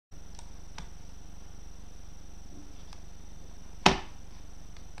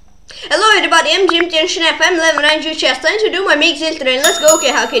everybody, I'm Cherniaiev, I'm level 9 just time to do my mix filter and let's go.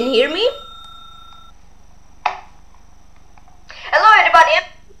 Okay, how can you hear me? Hello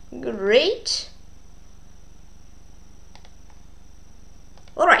everybody. Great.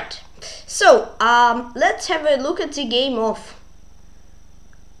 Alright, so let's have a look at the game of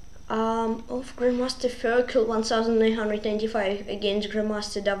Grandmaster Ferkel 1995 against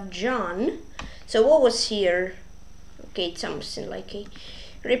Grandmaster Davjan. So what was here? Okay, it's something like a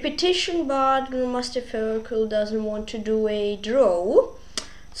repetition, but Grandmaster Ferkel doesn't want to do a draw,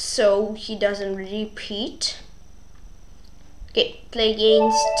 so he doesn't repeat. Okay, play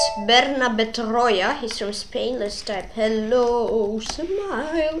against bernabetroya. He's from Spain. Let's type hello,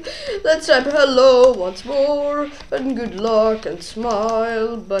 smile. Let's type hello once more, and good luck and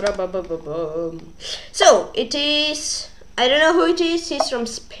smile. Ba-da-ba-ba-ba-bum. So it is, I don't know who it is. He's from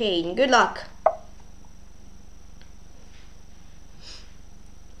Spain. Good luck.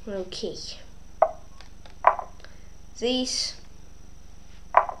 Okay. This.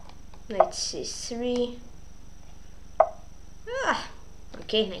 Knight c3.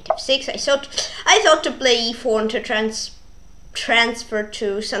 Okay, knight f6. I thought to play e4 and to transfer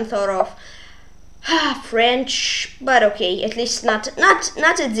to some sort of French, but okay, at least not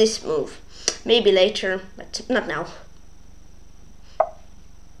at this move. Maybe later, but not now.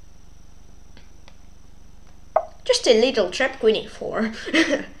 Just a little trap, queen e4.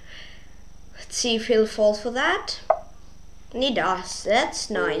 Let's see if he'll fall for that. And he does. That's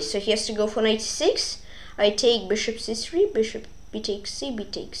nice. So he has to go for knight c6. I take bishop c3, bishop b takes c, b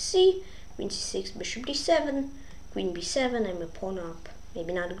takes c, queen c6, bishop d7, queen b7. I'm a pawn up.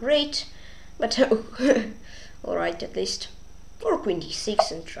 Maybe not great, but alright at least. Or queen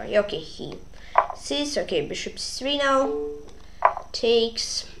d6 and try. Okay, he sees. Okay, bishop c3 now.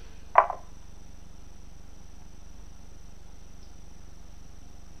 Takes.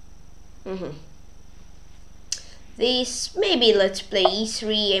 This, maybe let's play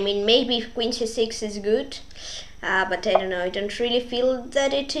e3. I mean, maybe queen c6 is good, but I don't know, I don't really feel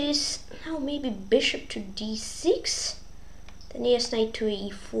that it is. Now maybe bishop to d6, then he has knight to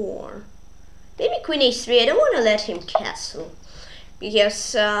e4. Maybe queen a3. I don't want to let him castle,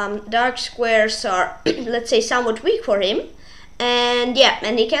 because dark squares are, let's say, somewhat weak for him, and yeah,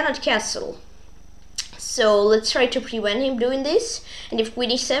 and he cannot castle. So let's try to prevent him doing this. And if queen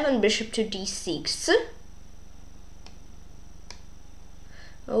e7, bishop to d6.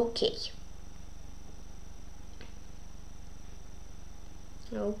 Okay.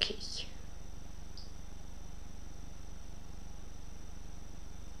 Okay.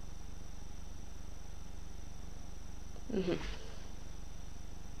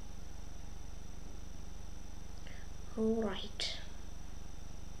 All right.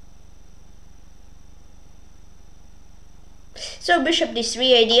 So bishop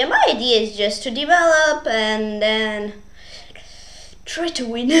d3 idea. My idea is just to develop and then try to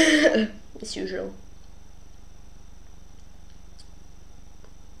win as usual.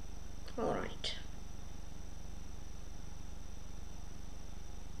 All right.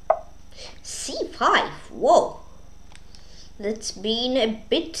 c5. Whoa. That's been a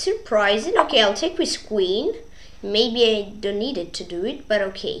bit surprising. Okay, I'll take with queen. Maybe I don't need it to do it, but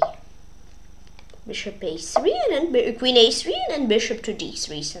okay. Bishop a3 and then queen a3 and then bishop to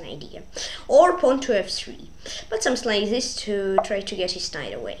d3 is an idea. Or pawn to f3. But something like this to try to get his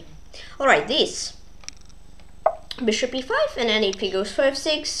knight away. Alright, this. Bishop e5 and then if he goes for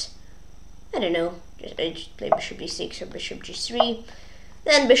f6, I don't know. Just play bishop d6 or bishop g3.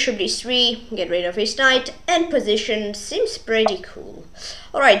 Then bishop d3, get rid of his knight, and position seems pretty cool.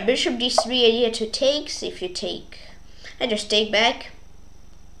 Alright, bishop d3 idea to takes. If you take, I just take back.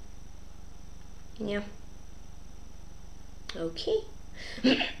 Yeah. Okay.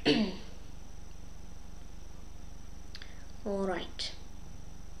 All right.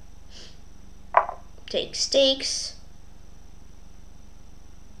 Takes.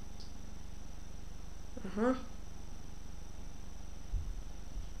 All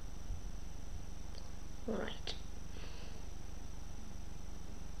right.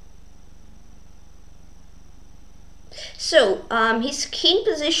 So, his king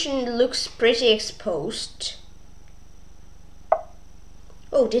position looks pretty exposed.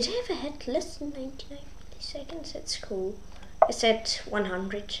 Oh, did I ever had less than 99 milliseconds? That's cool. I said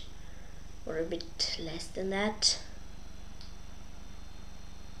 100, or a bit less than that.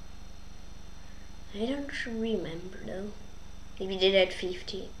 I don't remember though. Maybe did at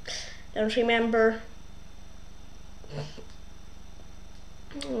 50. Don't remember.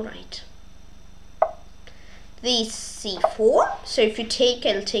 Alright. This c4, so if you take,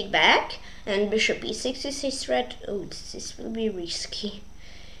 I'll take back, and bishop e6 is his threat. Oh, this will be risky.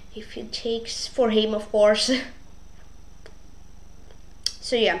 If he takes, for him of course.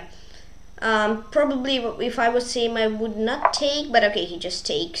 So yeah, probably if I was him I would not take, but okay, he just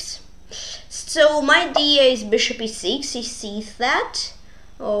takes. So my idea is bishop e6, he sees that.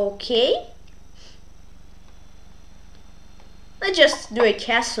 Okay. I just do a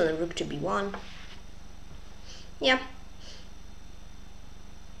castle and rook to b1. Yeah.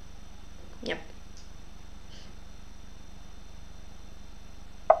 Yep.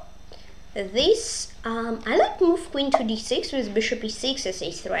 This, I like move queen to d6 with bishop e6 as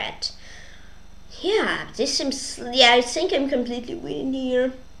a threat. Yeah, this seems, yeah, I think I'm completely winning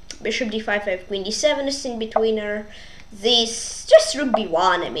here. Bishop d5, I have queen d7 is in between her. This, just rook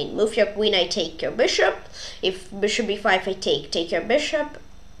b1, I mean, move your queen, I take your bishop. If bishop b5, I take your bishop.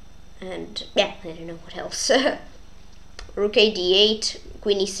 And, yeah, I don't know what else. Rook a d8,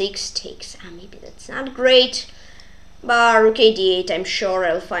 queen e6 takes, maybe that's not great. But rook a d8, I'm sure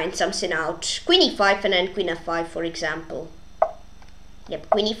I'll find something out. Queen e5 and then queen f5, for example. Yep,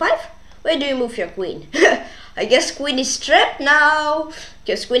 queen e5? Where do you move your queen? I guess queen is trapped now.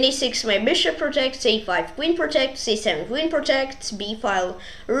 Because queen e6 my bishop protects, a5 queen protects, c7 queen protects, b file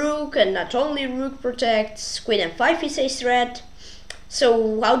rook, and not only rook protects, queen f5 is a threat.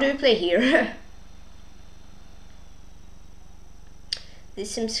 So how do you play here?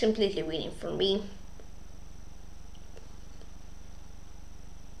 This seems completely winning for me.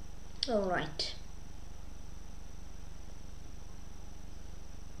 Alright.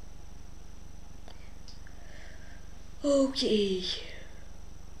 Okay.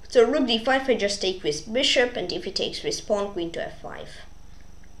 So rook d5 I just take with bishop, and if he takes with pawn, queen to f5.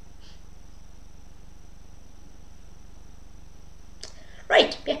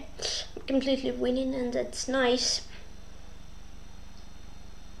 Right, yeah. I'm completely winning and that's nice.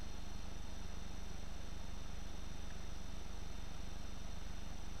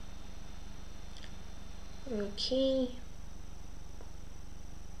 Okay.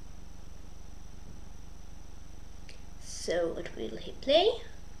 So what will he play?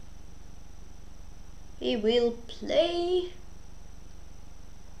 He will play,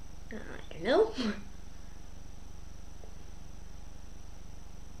 I don't know.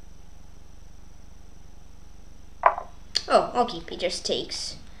 Oh, okay, he just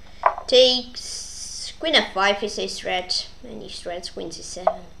takes. Takes queen f5 is a threat, and he threats queen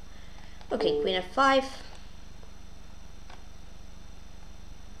c7. Okay, queen f5.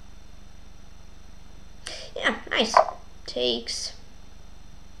 Yeah, nice. Takes.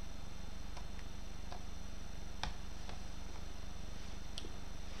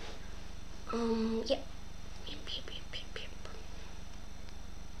 Yeah. Yep.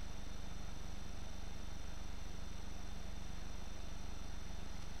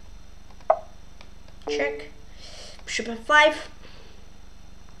 Check. Bishop f5.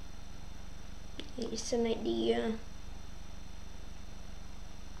 It's an idea.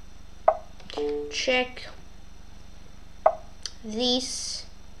 Check. This.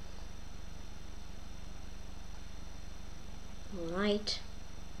 Right.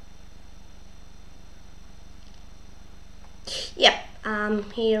 Yep.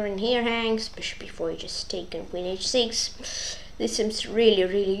 Here and here hangs. Bishop b4 just taken queen h6. This seems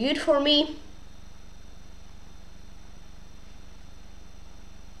really good for me.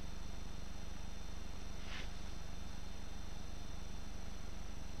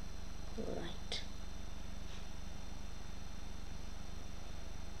 Right.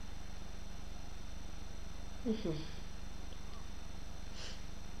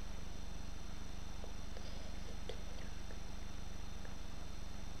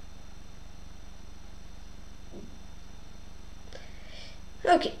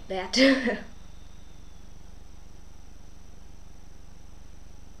 Okay, bad.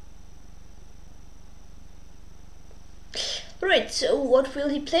 Right, so what will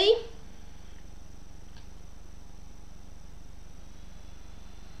he play?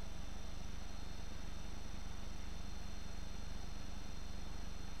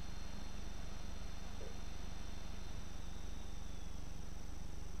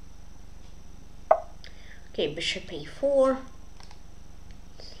 Okay, bishop a4.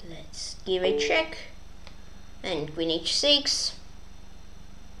 Let's give a check. And queen h6.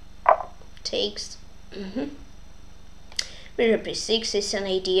 Takes. Bishop a6 is an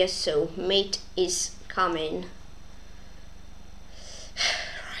idea, so mate is coming.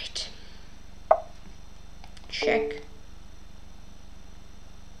 Right. Check.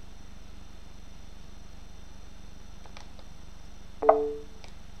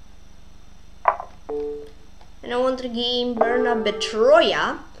 And I want the game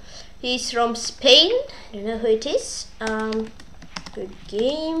bernabetroya. He's from Spain. I don't know who it is. Good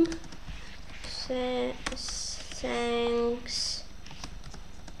game. Thanks.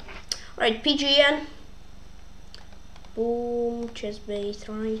 Alright, PGN. Boom, chess base,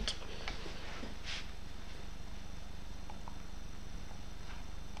 right.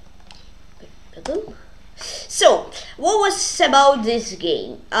 So, what was about this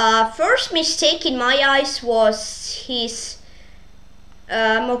game? First mistake in my eyes was his...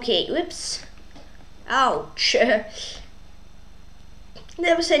 okay, whoops. Ouch.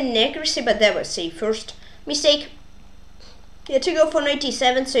 There was an inaccuracy, but that was a first mistake. He had to go for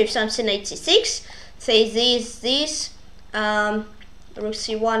 97, so if something 86, say this, rook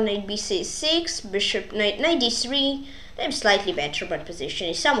c1, knight b c6, bishop knight 93. I'm slightly better, but position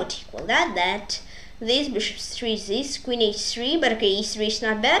is somewhat equal. That. This, bishop 3, this, queen h3, but okay, e3 is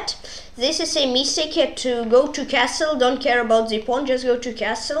not bad. This is a mistake, had to go to castle, don't care about the pawn, just go to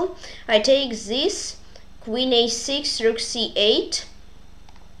castle. I take this, queen a6, rook c8,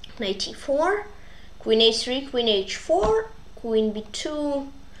 knight e4, queen a3, queen h4, queen b2,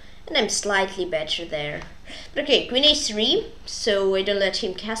 and I'm slightly better there. But okay, queen a3, so I don't let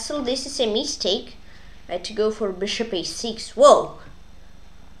him castle. This is a mistake. I had to go for bishop a6. Whoa!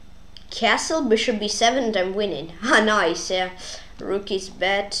 Castle, bishop b7, and I'm winning. Ah, nice, yeah. Rook is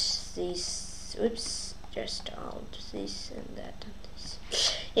bad. This, oops, just out this and that and this.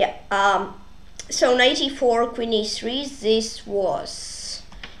 Yeah, so knight e4, queen e3, this was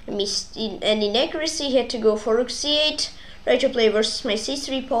an inaccuracy. He had to go for rook c8. Right to play versus my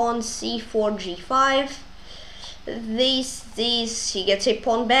c3 pawn, c4, g5. This, he gets a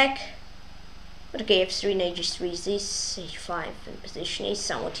pawn back. But okay, f3, knight g3, this, h5, and position is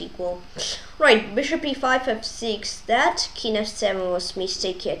somewhat equal. Right, bishop e5, f6, that. King f7 was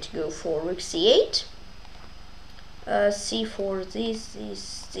mistake, he had to go for rook c8. C4, this.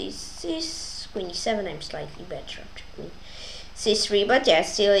 Queen e7, I'm slightly better after queen c3, but yeah,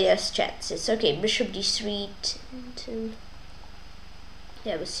 still yes chances. Okay, bishop d3,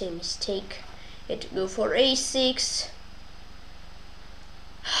 that was a mistake. He had to go for a6.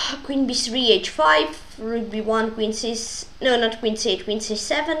 Queen b3, h5, rook b1, queen c... no, not queen c8, queen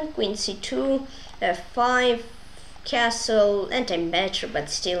c7, queen c2, f5, castle, and I'm better,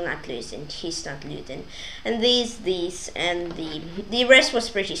 but still not losing. He's not losing. And these, and the rest was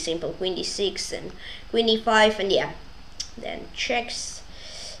pretty simple. Queen d6 and queen e5, and yeah, then checks.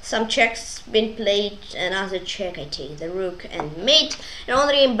 Some checks been played, another check, I take the rook and mate. And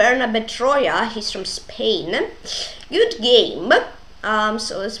only in Bernabetroya, he's from Spain. Good game.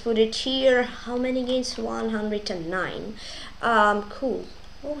 So let's put it here. How many games? 109. Cool.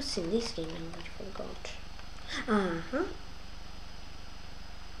 What was in this game? I forgot.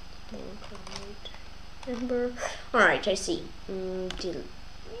 Number. Alright, I see. What did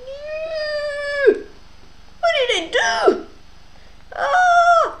I do?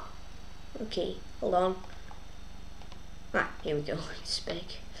 Okay, hold on. Here we go. It's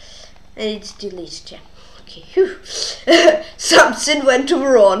back. And it's deleted, yeah. Okay, whew. Something went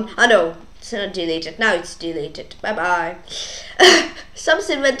wrong. I know, it's not deleted. Now it's deleted. Bye-bye.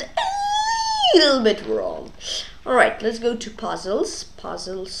 Something went a little bit wrong. Alright, let's go to puzzles.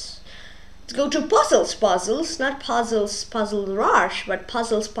 Let's go to puzzles. Not puzzles, puzzle rush, but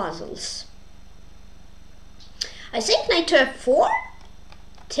puzzles. I think knight to f4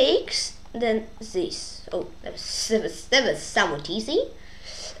 takes, then this. Oh, that was somewhat easy.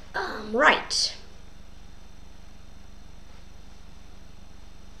 Right.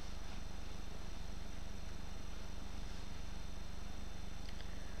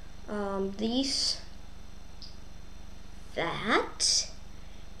 That,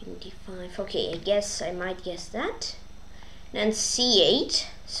 d5, okay, I guess I might guess that. Then c8,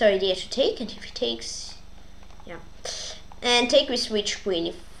 so idea to take, and if he takes, yeah. And take with which queen,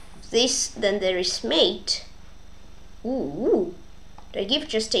 if this, then there is mate. Ooh, do I give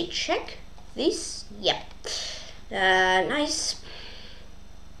just a check? This, yeah. Nice.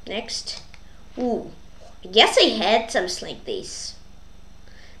 Next. Ooh, I guess I had something like this.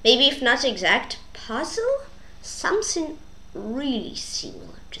 Maybe if not exact puzzle, something really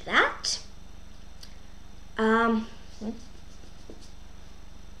similar to that.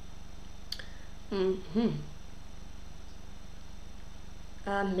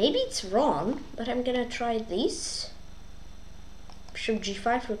 Maybe it's wrong, but I'm gonna try this. Bishop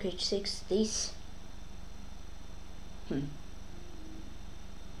g5, rook h6, this.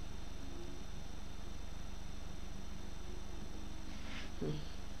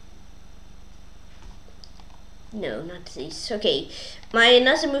 No, not this. Okay, my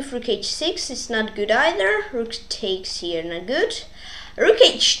another move, rook h6, is not good either. Rook takes here, not good. Rook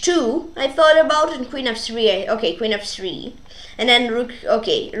h2, I thought about, and queen f3. Okay, queen f3. And then rook,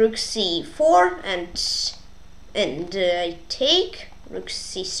 okay, rook c4 and I take rook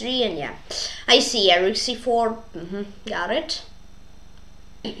c3 and yeah, I see, yeah, rook c4, got it.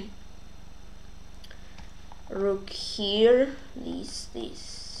 Rook here, these,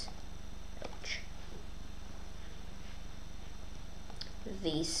 ouch.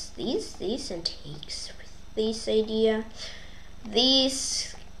 These, and takes with this idea.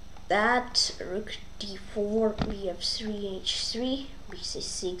 This, that, rook d4, bf3, h3,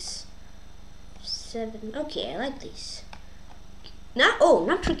 bc6, 7. Okay, I like this. Not, oh,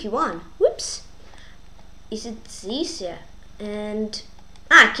 not rook e1. Whoops. Is it this? Yeah. And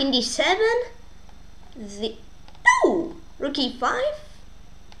king d7. The no, rook e5.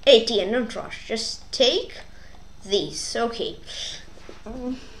 18. Don't rush. Just take this. Okay.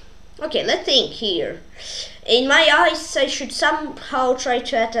 Okay, let's think here. In my eyes, I should somehow try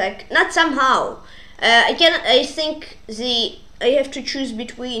to attack. Not somehow. I think I have to choose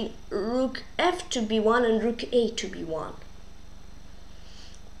between rook f to b1 and rook a to b1.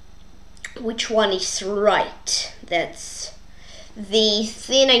 Which one is right? That's the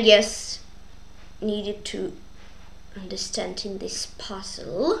thing, I guess, needed to understand in this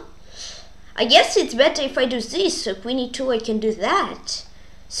puzzle. I guess it's better if I do this, so queen e2 I can do that.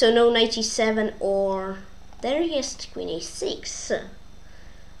 So no knight e7 or there, yes, queen a6.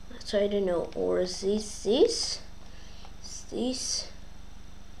 So I don't know, or is this.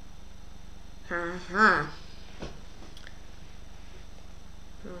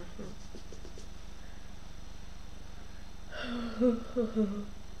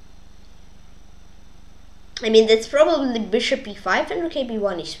 I mean, that's probably bishop e5 and rook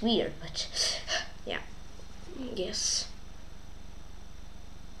b1 is weird, but yeah, yes.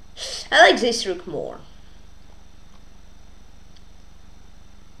 I like this rook more.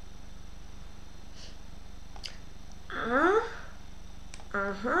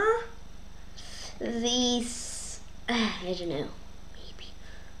 These, I don't know, maybe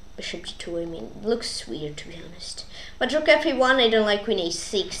bishop g2, I mean, looks weird to be honest. But rook f1, I don't like queen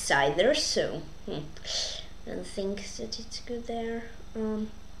a6 either, so I don't think that it's good there.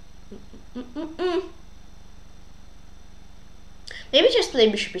 Maybe just play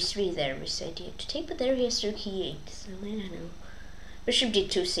bishop e3 there with the idea to take, but there he has rook e8, so I don't know. Bishop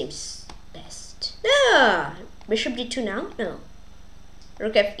d2 seems best. No! Bishop d2 now? No.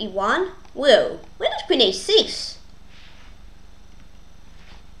 Rook f e1? Whoa! Why not queen a6?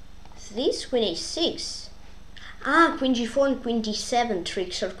 This queen a6. Queen g4 and queen d7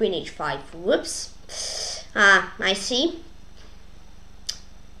 tricks, or queen h5. Whoops. I see.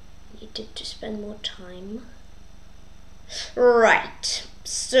 Needed to spend more time. Right.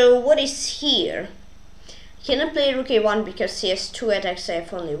 So what is here? I cannot play rook a1 because he has 2 attacks, I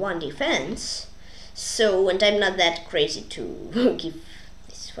have only 1 defense. So, and I'm not that crazy to give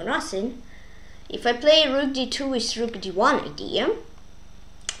this for nothing. If I play rook d2 with rook d1 idea,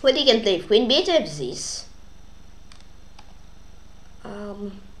 what he can play queen b8, I have this.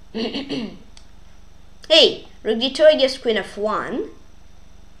 Hey, rook d2, I guess queen f1.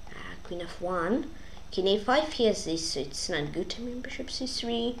 Queen f1. King a5, he has this, so it's not good. I mean, bishop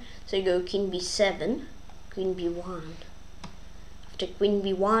c3. So I go king b7, queen b1. After queen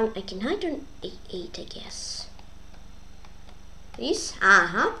b1, I can hide on a8, I guess. This,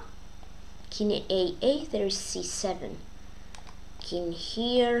 king a8, there is c7. King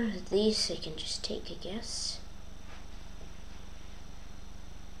here, this I can just take, I guess.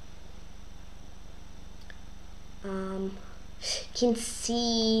 King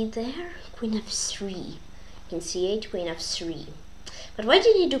c there, queen f3. King c8, queen f3. But why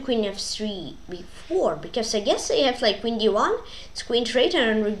did he do queen f3 before? Because I guess I have like queen d1, it's queen traitor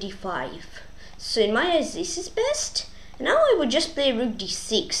and rook d5. So in my eyes this is best. And now I would just play rook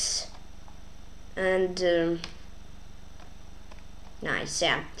d6. And nice,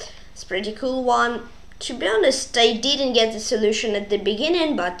 yeah. It's a pretty cool one. To be honest, I didn't get the solution at the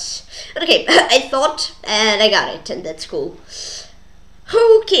beginning, but okay, I thought and I got it, and that's cool.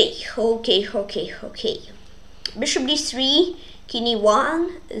 Okay. Bishop d3, king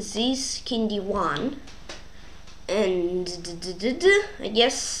e1, this king d1, and I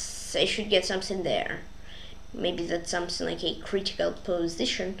guess I should get something there. Maybe that's something like a critical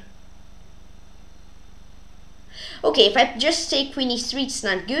position. Okay, if I just take queen e3, it's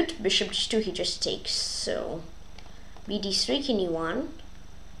not good. Bishop d2, he just takes. So, bd3, king e1.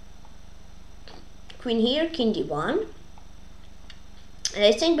 Queen here, king d1. And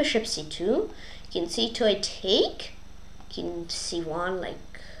I think bishop c2. King c2, I take. King c1, like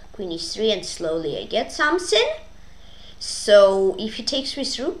queen e3, and slowly I get something. So, if he takes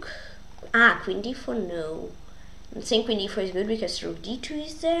with rook... queen d4, no. I think queen d4 is good because rook d2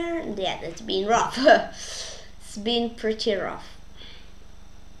 is there. And yeah, that's been rough. It's been pretty rough.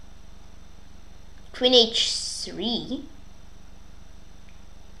 Queen h3.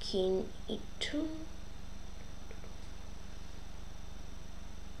 King e2.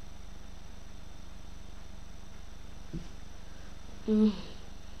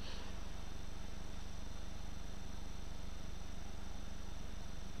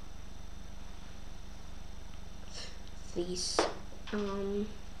 These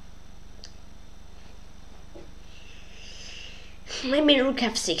maybe rook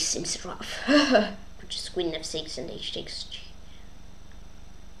f6 seems rough. Which is queen f6 and h takes g.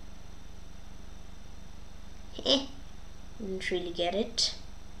 Didn't really get it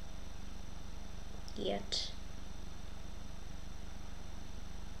yet.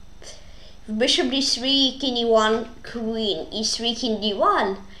 Bishop d3, king e1, queen e3, king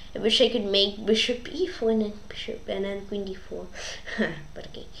d1. I wish I could make bishop e4 and then bishop and then queen d4. But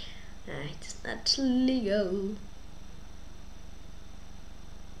okay, it's not legal.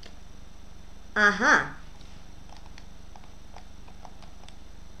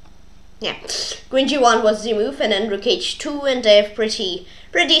 Yeah, queen g1 was the move, and then rook h2, and they have pretty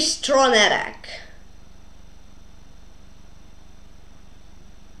strong attack.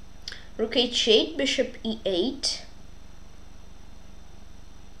 Rook h8, bishop e8.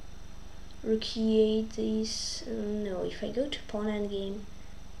 Rook e8 is no. If I go to pawn endgame,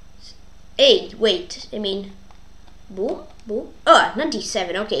 wait. I mean, boom. Oh, not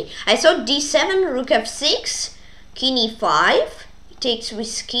d7. Okay, I thought d7. Rook f6, king e5. It takes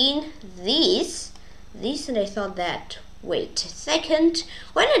with king this, and I thought that. Wait a second.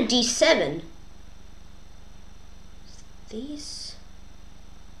 Why not d7? This.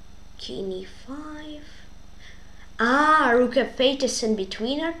 King e5. Rook f8 is in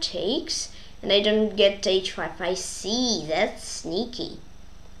between her takes, and I don't get h5. I see, that's sneaky.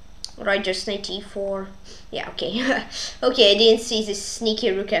 Right, just knight e4. Yeah, okay. Okay, I didn't see this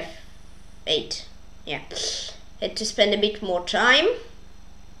sneaky rook f8. Yeah, had to spend a bit more time.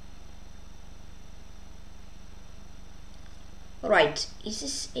 Right, is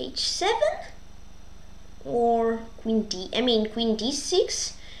this h7 or queen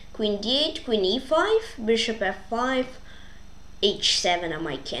d6? Queen d8, queen e5, bishop f5, h7 are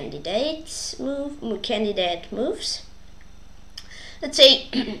my candidate moves. Let's say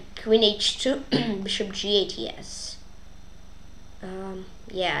queen h2, bishop g8, yes.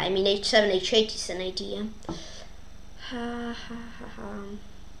 Yeah, I mean h7, h8 is an idea.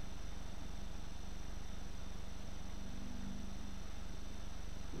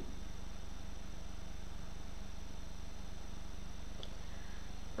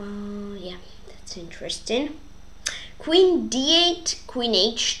 Yeah, that's interesting. Queen d8, queen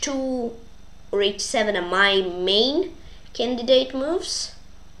h2, or h7 are my main candidate moves,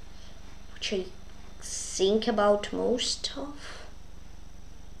 which I think about most of.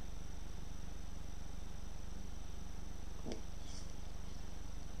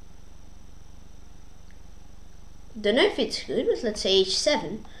 Don't know if it's good, but let's say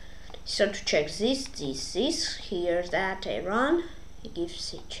h7. Start to check this, here, that I run. It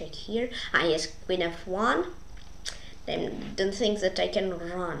gives a check here. Yes, queen f1. Then don't think that I can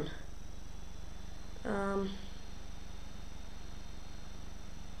run.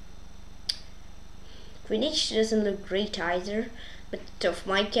 Queen h2 doesn't look great either, but of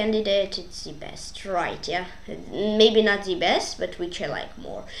my candidate it's the best, right? Yeah, maybe not the best, but which I like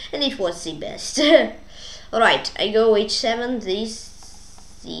more, and it was the best. Alright, I go h7,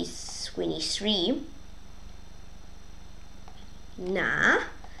 this queen e3. Nah,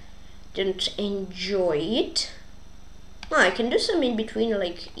 don't enjoy it. I can do some in between,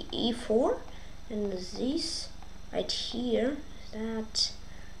 like e4 and this right here. That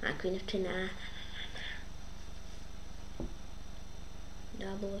queen f2, nah.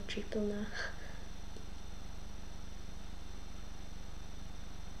 Double or triple, nah.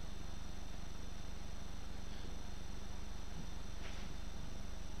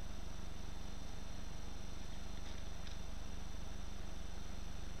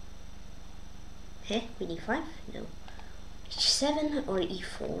 Queen e5? No. h7 or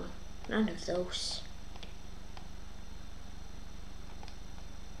e4? None of those.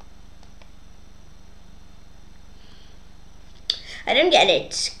 I don't get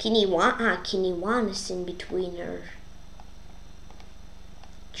it. King e1. King e1 is in between her.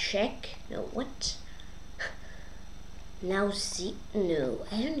 Check. No, what? Now z. No,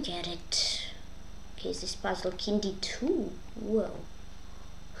 I don't get it. Okay, is this puzzle king d2? Whoa.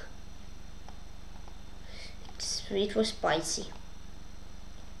 It was spicy.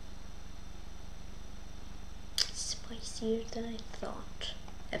 easier than I thought.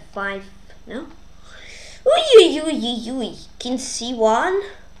 F5, no? Ui. King C1.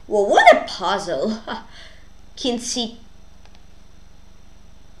 Whoa, what a puzzle. King C.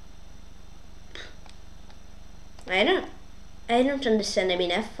 I don't understand. I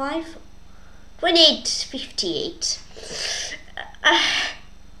mean, F5. 2858.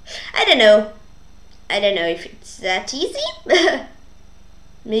 I don't know. I don't know if it's that easy.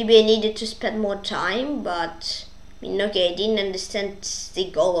 Maybe I needed to spend more time, but I mean, okay, I didn't understand the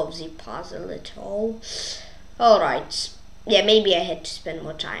goal of the puzzle at all. Alright. Yeah, maybe I had to spend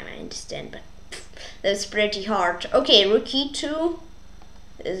more time, I understand, but that's pretty hard. Okay, rook e2.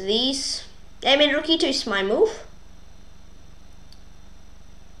 These. I mean, rook e2 is my move.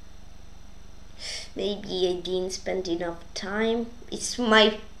 Maybe I didn't spend enough time. It's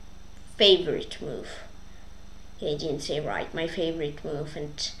my favorite move. I didn't say right, my favorite move,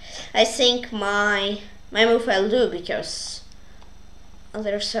 and I think my move I'll do because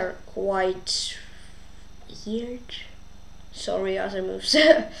others are quite weird. Sorry, other moves.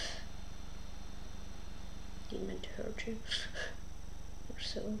 Didn't mean to hurt you. Or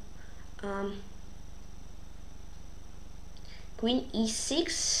so. Queen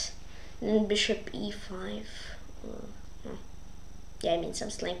e6, then bishop e5. Yeah, I mean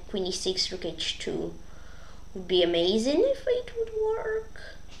something like queen e6, rook h2 would be amazing if it would work.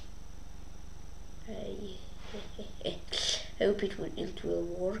 I hope it will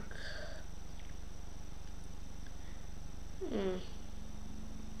work. I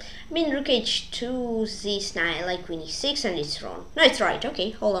mean, rook h2, z9, like queen e6, and it's wrong. No, it's right.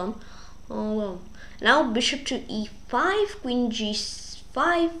 Okay, hold on. Now bishop to e5, queen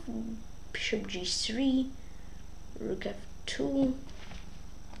g5, bishop g3, rook f2.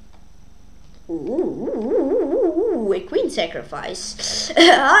 Ooh, a queen sacrifice.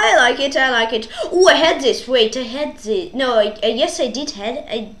 I like it. Ooh, I had this. Wait, I had this. No, yes, I did had.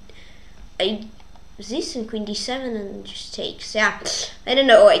 I this and queen d7 and just takes. Yeah, I don't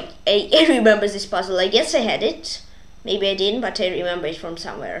know. I remember this puzzle. I guess I had it. Maybe I didn't, but I remember it from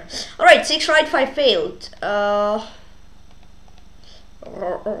somewhere. All right, 6 right, 5 failed.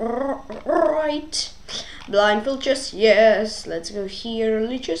 Right. Blindfold chess, yes. Let's go here.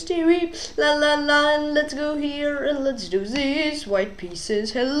 Lichess TV. La la la. Let's go here and let's do this. White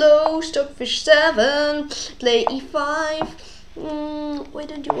pieces. Hello, Stockfish 7. Play e5. Why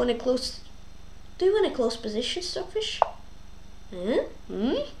don't you want to close? Do you want a close position, Stockfish?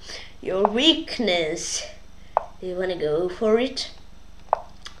 Your weakness. Do you want to go for it?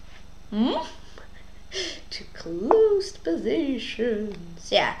 To closed positions.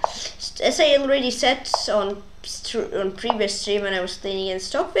 Yeah, as I already said on previous stream when I was playing against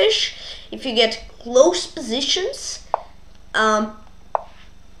Stockfish, if you get close positions, I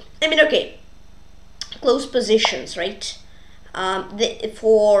mean, okay, close positions, right?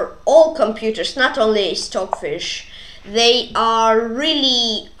 For all computers, not only Stockfish, they are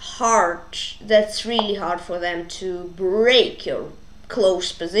really hard. That's really hard for them to break your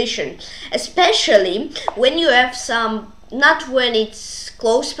close position, especially when you have some, not when it's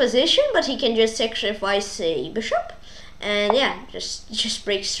close position, but he can just sacrifice a bishop and yeah, just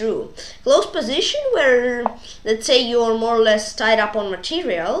breaks through. Close position where, let's say, you're more or less tied up on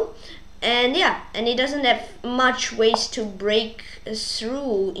material, and yeah, and he doesn't have much ways to break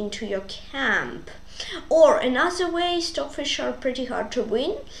through into your camp. Or another way, Stockfish are pretty hard to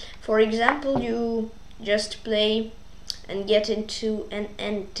win. For example, you just play and get into an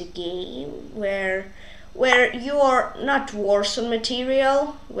end game where you are not worse on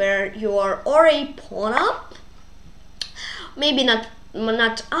material, where you are or a pawn up, maybe not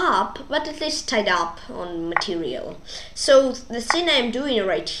up, but at least tied up on material. So the thing I'm doing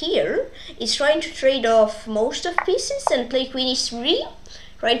right here is trying to trade off most of pieces and play queen e3,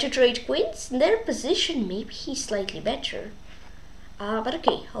 trying to trade queens. Their position maybe he's slightly better, but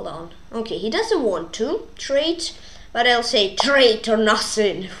okay, hold on. Okay, he doesn't want to trade, but I'll say trade or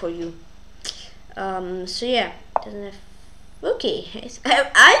nothing for you. So yeah, doesn't have. Okay,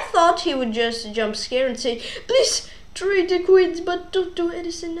 I thought he would just jump scare and say, please trade the queens, but don't do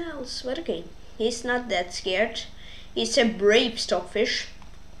anything else. But okay, he's not that scared. He's a brave Stockfish.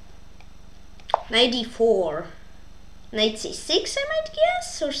 Knight d4, knight c6, I might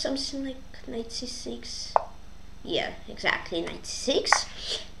guess, or something like knight c6. Yeah, exactly, knight c6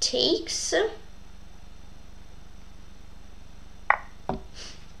 takes.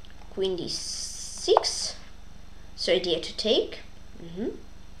 Queen d6, so idea to take.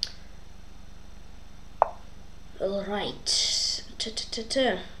 All right.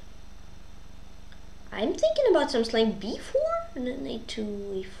 I'm thinking about something like b4 and then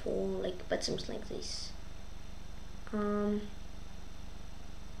a2, a4, like, but something like this. Um,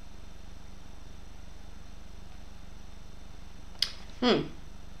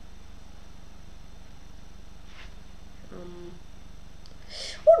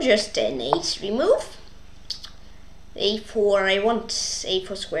 or just an a3 move. a4, I want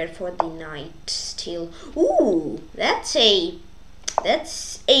a4 square for the knight still. Ooh, that's a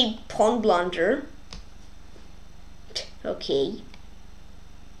pawn blunder. Okay,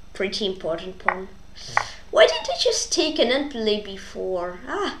 pretty important pawn. Why did I just take an and play before?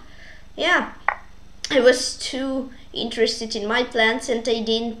 Yeah, I was too interested in my plans and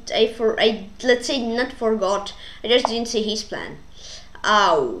I let's say not forgot, I just didn't see his plan.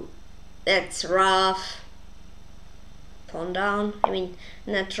 Ow, that's rough. Pawn down. I mean,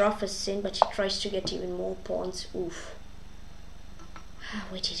 not rough as sin, but he tries to get even more pawns. Oof.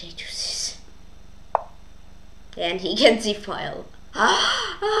 Why did I do this? And he gets the file.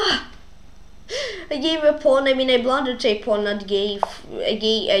 I gave a pawn. I mean, I blundered a pawn, not gave.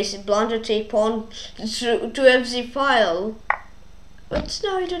 I blundered a pawn to have the file. But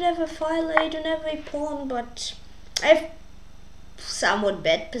now I don't have a file. I don't have a pawn, but I have somewhat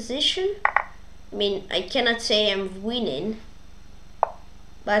bad position. I mean, I cannot say I'm winning,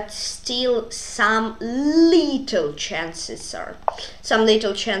 but still some little chances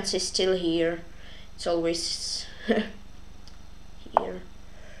still here. It's always here.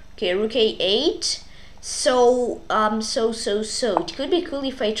 Okay, rook a8. So it could be cool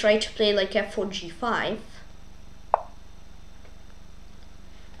if I try to play like f4 g5.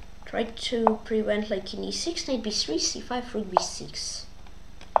 Try to prevent like in e6, knight b3, c5, rook b6.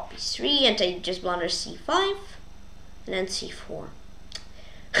 b3, and I just blunder c5 and then c4.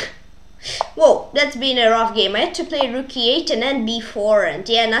 Whoa, that's been a rough game. I had to play rook e8 and then b4, and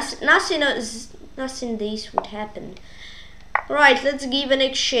yeah, nothing this would happen. Right, let's give an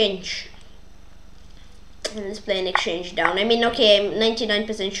exchange. And let's play an exchange down. I mean, okay, I'm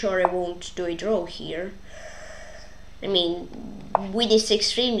 99% sure I won't do a draw here. I mean, win is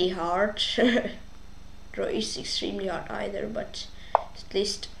extremely hard. Draw is extremely hard either, but at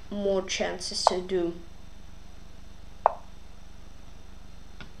least more chances to do.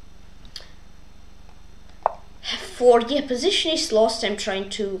 For the position is lost. I'm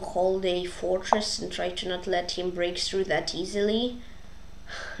trying to hold a fortress and try to not let him break through that easily.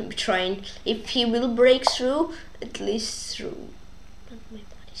 I'm trying, if he will break through, at least through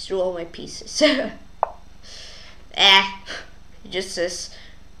all my pieces. He just says,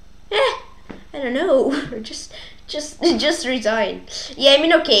 I don't know, just resign. Yeah, I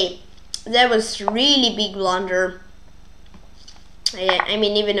mean, okay, that was really big blunder. I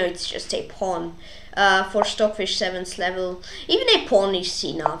mean, even though it's just a pawn, for Stockfish 7th level, even a pawn is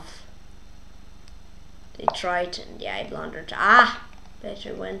enough. They tried, and yeah, I blundered.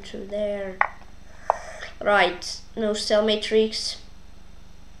 Better went through there. Right, no stalemate tricks.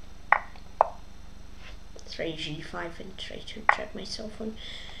 Try g5 and try to trap myself on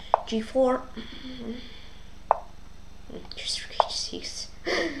g4. Just rook h6.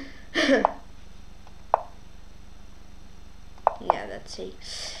 Yeah,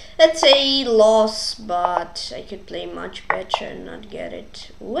 that's a loss, but I could play much better and not get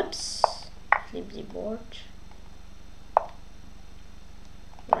it. Whoops, flip the board.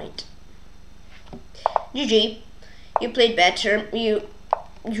 Right. GG. You played better. You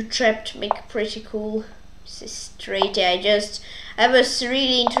trapped me pretty cool. This is straight. I was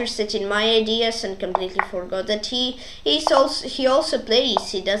really interested in my ideas and completely forgot that he also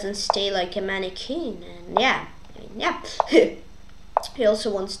plays. He doesn't stay like a mannequin, and yeah, I mean, yeah. He also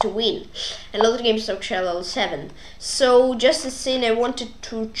wants to win. Another game stock level 7. So just the thing I wanted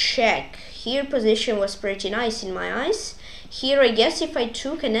to check. Here position was pretty nice in my eyes. Here I guess if I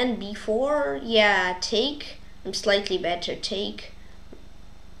took and then b4, yeah, take, I'm slightly better. Take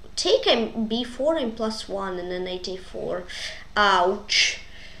I'm b4, I'm +1, and then knight a4. Ouch.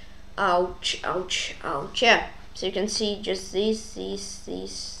 Ouch, ouch, ouch. Yeah, so you can see just these.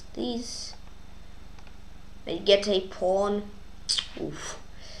 I get a pawn. Oof.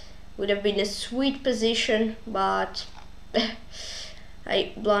 Would have been a sweet position, but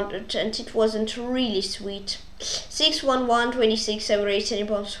I blundered and it wasn't really sweet. 6-1-1, 26 average any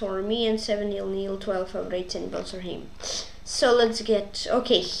bombs for me, and 7-0-0, 12 average any bombs for him. So let's get,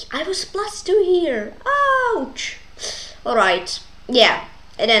 okay, I was +2 here. Ouch. Alright, yeah.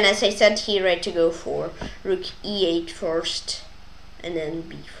 And then as I said, he ready to go for rook e8 first and then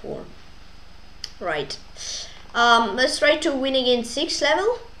b4. Right. Let's try to win against 6th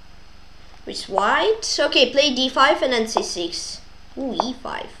level with white. Okay, play d5 and then c6. Ooh,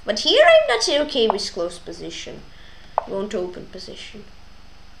 e5. But here I'm not okay with close position. Won't open position.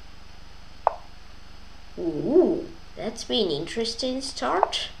 Ooh, That's been an interesting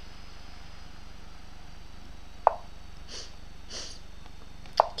start.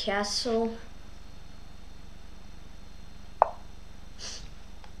 Castle.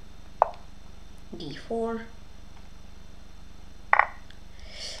 D4.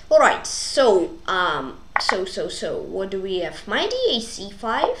 All right, so what do we have? My D8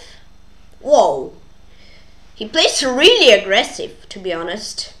 C5. Whoa, he plays really aggressive, to be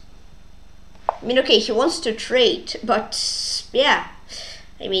honest. I mean, okay, he wants to trade, but yeah,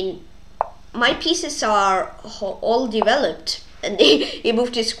 I mean, my pieces are all developed, and he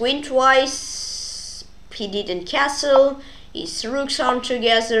moved his queen twice. He didn't castle. His rooks aren't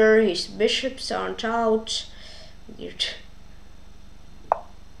together. His bishops aren't out. Weird.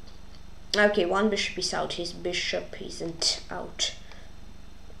 Okay, one bishop is out. His bishop isn't out.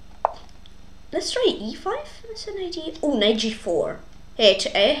 Let's try e5. That's an idea. Oh, knight g4. Hey,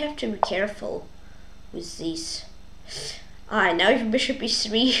 I have to be careful with these. Ah, now if bishop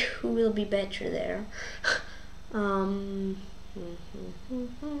e3, who will be better there? Queen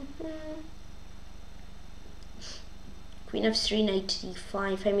f3, knight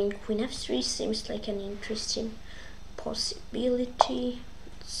d5. I mean, queen f3 seems like an interesting possibility.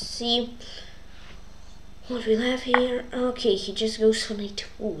 Let's see what we'll have here. Okay, he just goes for knight.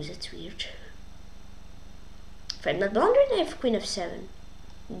 Oh, that's weird. If I'm not blundering, I have queen f7.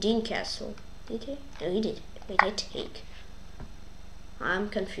 Didn't castle. Did he? No, he did. Wait, I take. I'm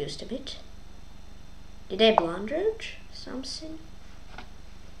confused a bit. Did I blunder something?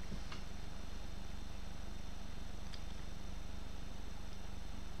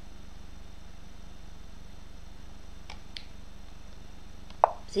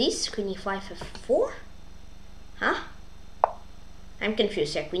 This queen e5 f4? Huh? I'm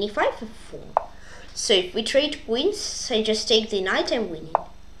confused. Yeah, queen e5 f4. So if we trade queens, I just take the knight, I'm winning.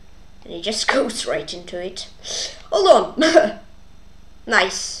 And he just goes right into it. Hold on.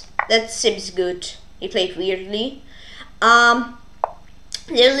 Nice. That seems good. He played weirdly. The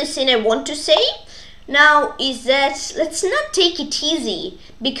only thing I want to say now is that let's not take it easy,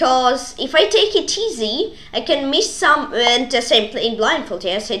 because if I take it easy, I can miss some. And as I'm playing blindfold,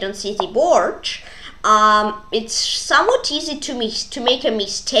 yes, I don't see the board. It's somewhat easy to make a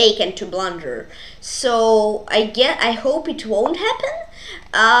mistake and to blunder. So I hope it won't happen.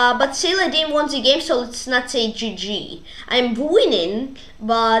 But still, I didn't want the game, so let's not say GG. I'm winning,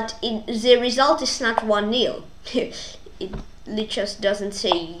 but the result is not 1-0. It just doesn't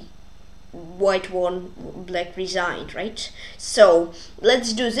say white won, black resigned, right? So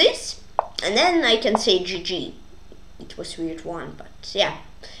let's do this, and then I can say GG. It was weird one, but yeah,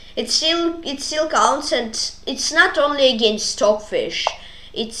 it still counts, and it's not only against Stockfish.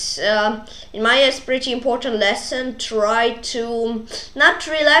 It's in my eyes pretty important lesson. Try to not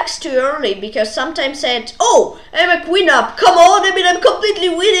relax too early, because sometimes I said, oh, I'm a queen up, come on, I mean, I'm completely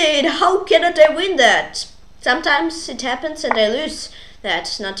winning, how cannot I win that? Sometimes it happens and I lose.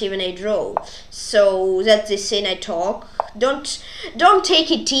 That's not even a draw. So that's the thing I talk. Don't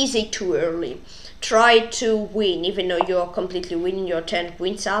take it easy too early. Try to win, even though you're completely winning your 10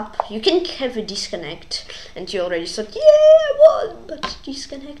 queens up. You can have a disconnect, and you already thought, yeah, I won, but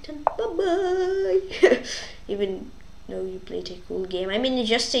disconnect and bye-bye. Even though you played a cool game. I mean, it's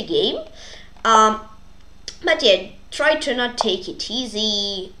just a game. But yeah, try to not take it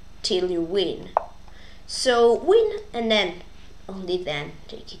easy till you win. So win, and then, only then,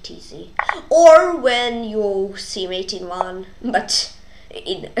 take it easy. Or when you see mate in one, but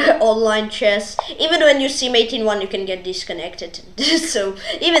in online chess, even when you see mate in one, you can get disconnected. So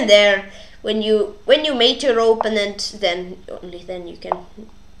even there, when you mate your opponent, then only then you can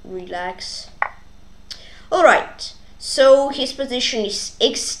relax. All right, so his position is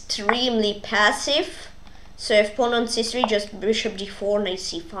extremely passive. So if pawn on c3, just bishop d4, knight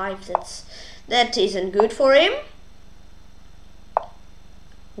c5. That isn't good for him.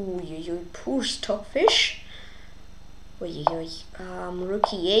 Ooh, poor Stockfish. Rook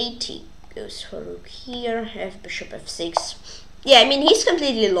e8, he goes for rook here, f bishop f6. Yeah, I mean, he's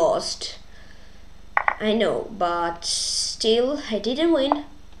completely lost. I know, but still, I didn't win.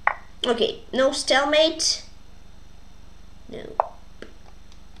 Okay, no stalemate. No.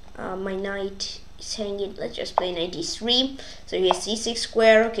 My knight is hanging. Let's just play knight d3. So he has c6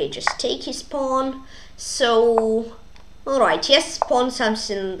 square. Okay, just take his pawn. So, alright, yes, pawn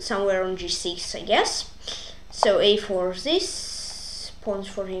somewhere on g6, I guess. So a4 this, pawns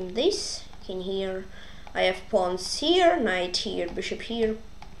for him this, king here. I have pawns here, knight here, bishop here,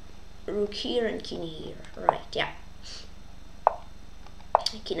 rook here, and king here. Right, yeah.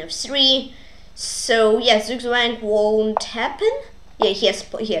 King f3. So yeah, zugzwang won't happen. Yeah, he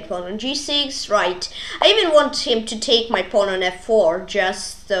had pawn on g6, right. I even want him to take my pawn on f4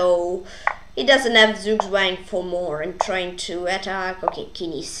 just so he doesn't have zugzwang for more and trying to attack. Okay,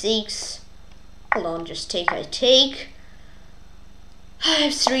 king e6. Hold on, just take, I take.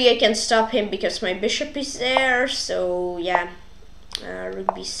 f3, I can stop him because my bishop is there, so yeah. Rook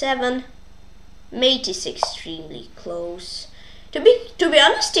b7. Mate is extremely close. To be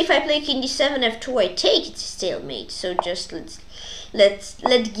honest, if I play king d7 f2, I take, it's a stalemate. So just let's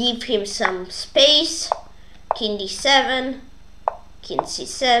give him some space. King d7, king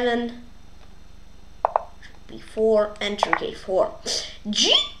c7, b4, and rook a4.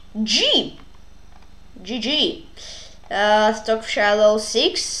 GG. Stockfish A.I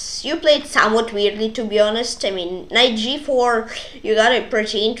 6. You played somewhat weirdly, to be honest. I mean, knight g4, you got it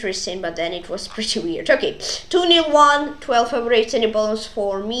pretty interesting, but then it was pretty weird. Okay, 2-0-1, 12 average any bonus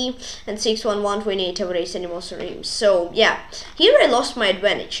for me, and 6-1-1, 28 average any bonus for him. So, yeah, here I lost my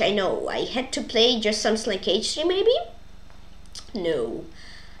advantage. I know, I had to play just something like h3 maybe? No.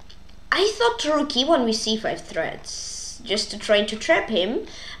 I thought rook e1 with c5 threats, just to try to trap him,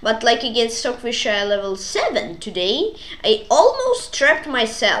 but like against Stockfish A.I level 7 today, I almost trapped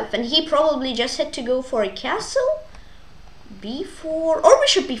myself, and he probably just had to go for a castle, b4, or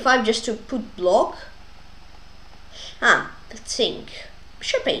bishop b5 just to put block. Let's think.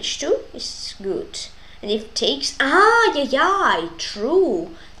 Bishop h2 is good, and if it takes,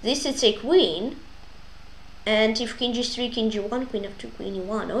 true, this is a queen. And if king g3, king g1, queen f2, queen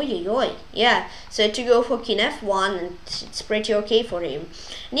e1, oi, yeah, so to go for king f1, and it's pretty okay for him.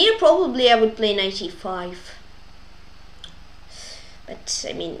 And here probably I would play knight e5. But,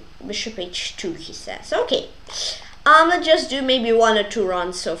 I mean, bishop h2, he says. Okay, let's just do maybe 1 or 2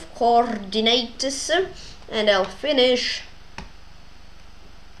 runs of coordinates, and I'll finish.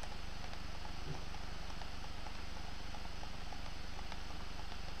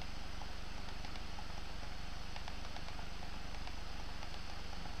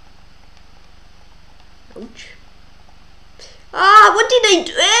 Ouch. What did I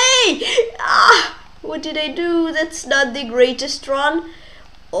do? Hey! What did I do? That's not the greatest run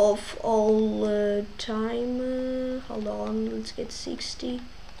of all time. Hold on, let's get 60.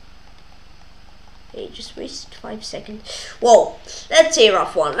 Hey, just wasted 5 seconds. Whoa, that's a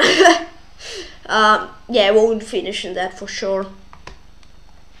rough one. Yeah, I won't finish in that for sure.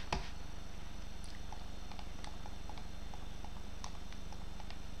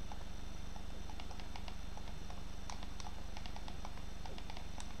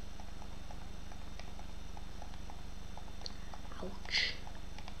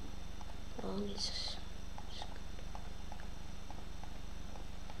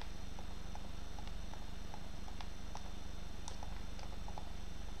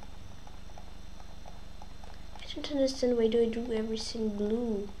 I don't understand, why do I do everything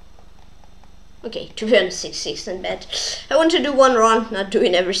blue? Okay, to be honest, 6-6 not bad. I want to do 1 run, not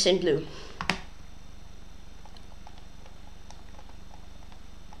doing everything blue.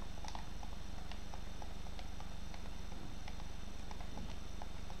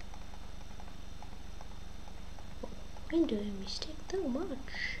 When do I mistake so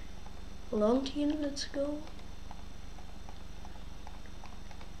much? Long team, let's go.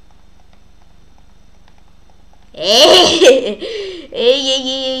 Hey,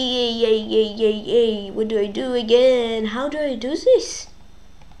 what do I do again? How do I do this?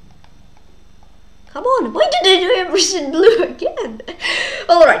 Come on, why did I do everything blue again?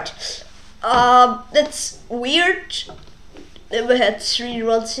 Alright, that's weird. Never had 3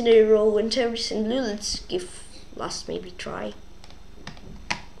 runs in a row and everything blue. Let's give last maybe try.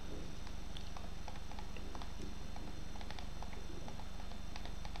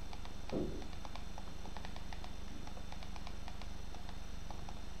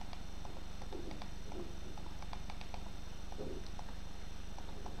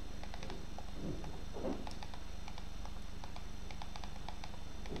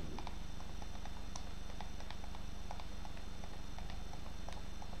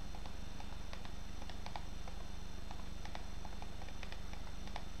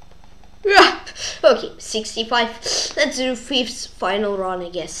 Okay, 65. Let's do 5th final run, I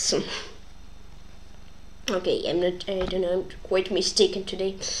guess. Okay, I don't know, I'm quite mistaken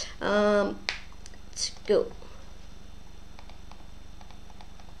today. Let's go.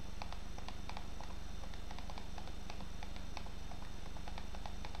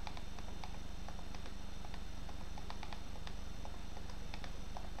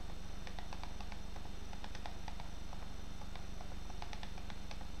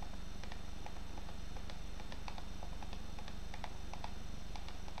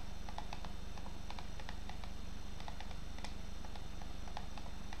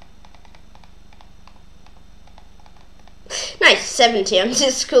 70 on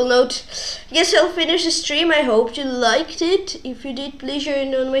this cool note. I guess I'll finish the stream. I hope you liked it. If you did, please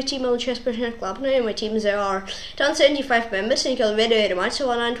join on my team on Chess.net Club. Now in my team there are 75 members. Thank you very, very much. So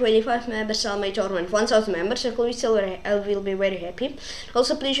 125 members on my tournament. 1000 members. I will be very happy.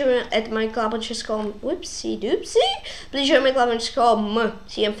 Also, please join at my club on Chess.com. Whoopsie doopsie. Please join my club on Chess.com.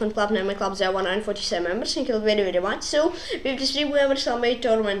 CM Fun Club. Now my club there are 147 members. Thank you very, very much. So with this 3 members on my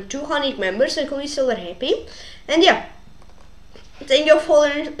tournament, 200 members. I will be still very happy. And yeah. Thank you for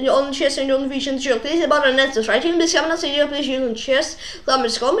following on Chess and on Vision Show. Please about the net right here in this camera. See you please on Chess.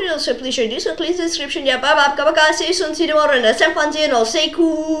 Club.com. Also please share this. So please description. Yeah, bye bye. See you soon. See you tomorrow. And that's fun. See you all. Stay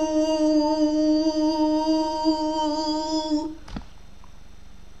cool.